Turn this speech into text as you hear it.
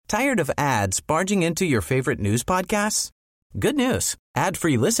Tired of ads barging into your favorite news podcasts? Good news.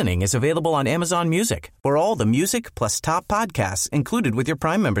 Ad-free listening is available on Amazon Music for all the music plus top podcasts included with your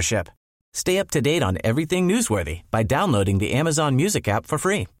Prime membership. Stay up to date on everything newsworthy by downloading the Amazon Music app for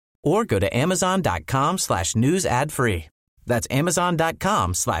free or go to amazon.com/news ad free. That's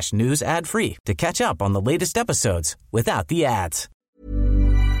amazon.com/news ad free to catch up on the latest episodes without the ads.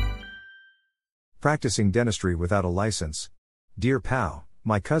 Practicing dentistry without a license. Dear PAO,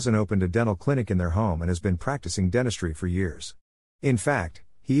 my cousin opened a dental clinic in their home and has been practicing dentistry for years. In fact,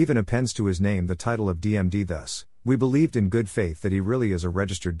 he even appends to his name the title of DMD. Thus, we believed in good faith that he really is a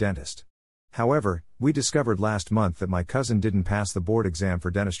registered dentist. However, we discovered last month that my cousin didn't pass the board exam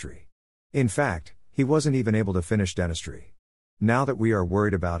for dentistry. In fact, he wasn't even able to finish dentistry. Now that we are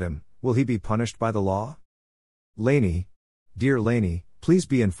worried about him, will he be punished by the law? Laney. Dear Laney, please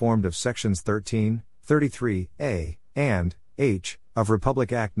be informed of Sections 13, 33A, and H, of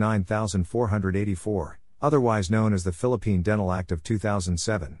Republic Act 9484, otherwise known as the Philippine Dental Act of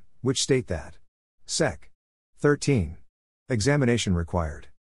 2007, which state that Sec. 13. Examination required.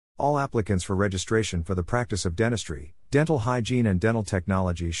 All applicants for registration for the practice of dentistry, dental hygiene and dental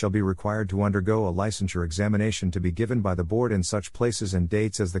technology shall be required to undergo a licensure examination to be given by the board in such places and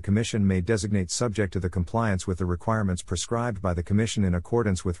dates as the Commission may designate subject to the compliance with the requirements prescribed by the Commission in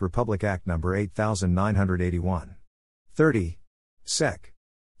accordance with Republic Act No. 8981. 30. Sec.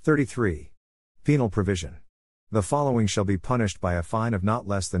 33. Penal provision. The following shall be punished by a fine of not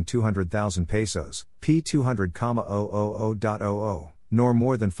less than 200,000 pesos, P 200,000.00, nor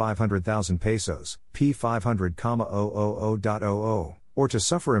more than 500,000 pesos, P 500,000.00, or to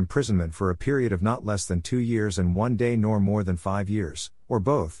suffer imprisonment for a period of not less than 2 years and 1 day nor more than 5 years, or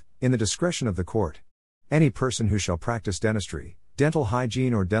both, in the discretion of the court. Any person who shall practice dentistry, dental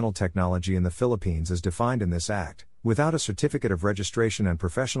hygiene or dental technology in the Philippines as defined in this Act, without a certificate of registration and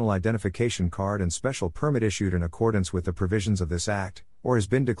professional identification card and special permit issued in accordance with the provisions of this Act, or has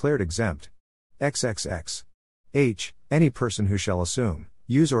been declared exempt. XXX. H. Any person who shall assume,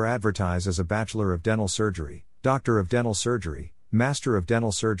 use or advertise as a Bachelor of Dental Surgery, Doctor of Dental Surgery, Master of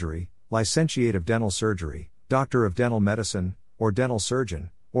Dental Surgery, Licentiate of Dental Surgery, Doctor of Dental Medicine, or Dental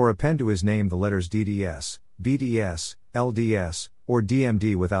Surgeon, or append to his name the letters DDS, BDS, LDS, or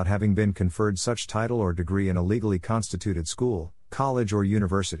DMD without having been conferred such title or degree in a legally constituted school, college or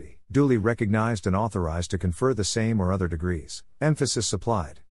university, duly recognized and authorized to confer the same or other degrees, emphasis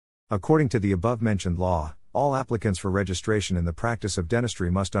supplied. According to the above-mentioned law, all applicants for registration in the practice of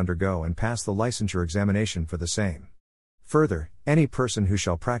dentistry must undergo and pass the licensure examination for the same. Further, any person who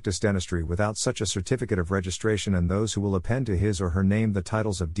shall practice dentistry without such a certificate of registration and those who will append to his or her name the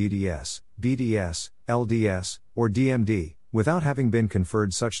titles of DDS, BDS, LDS, or DMD, without having been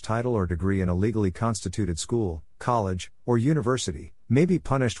conferred such title or degree in a legally constituted school, college, or university, may be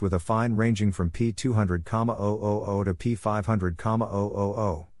punished with a fine ranging from P 200,000 to P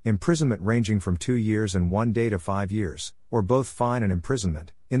 500,000, imprisonment ranging from 2 years and 1 day to 5 years, or both fine and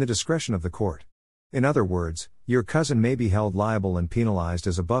imprisonment, in the discretion of the court. In other words, your cousin may be held liable and penalized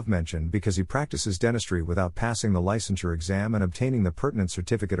as above mentioned because he practices dentistry without passing the licensure exam and obtaining the pertinent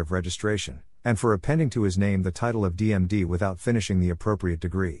certificate of registration, and for appending to his name the title of DMD without finishing the appropriate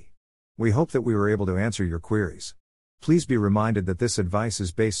degree. We hope that we were able to answer your queries. Please be reminded that this advice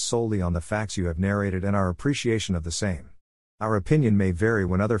is based solely on the facts you have narrated and our appreciation of the same. Our opinion may vary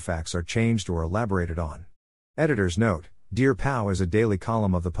when other facts are changed or elaborated on. Editor's note: Dear PAO is a daily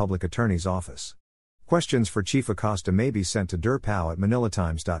column of the Public Attorney's Office. Questions for Chief Acosta may be sent to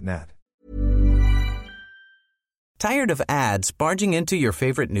dirpao@manilatimes.net. Tired of ads barging into your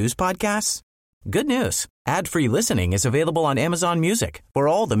favorite news podcasts? Good news. Ad-free listening is available on Amazon Music for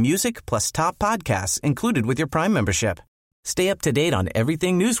all the music plus top podcasts included with your Prime membership. Stay up to date on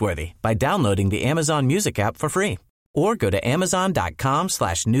everything newsworthy by downloading the Amazon Music app for free or go to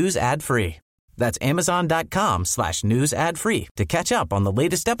amazon.com/news ad free. That's amazon.com/news ad free to catch up on the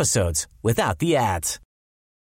latest episodes without the ads.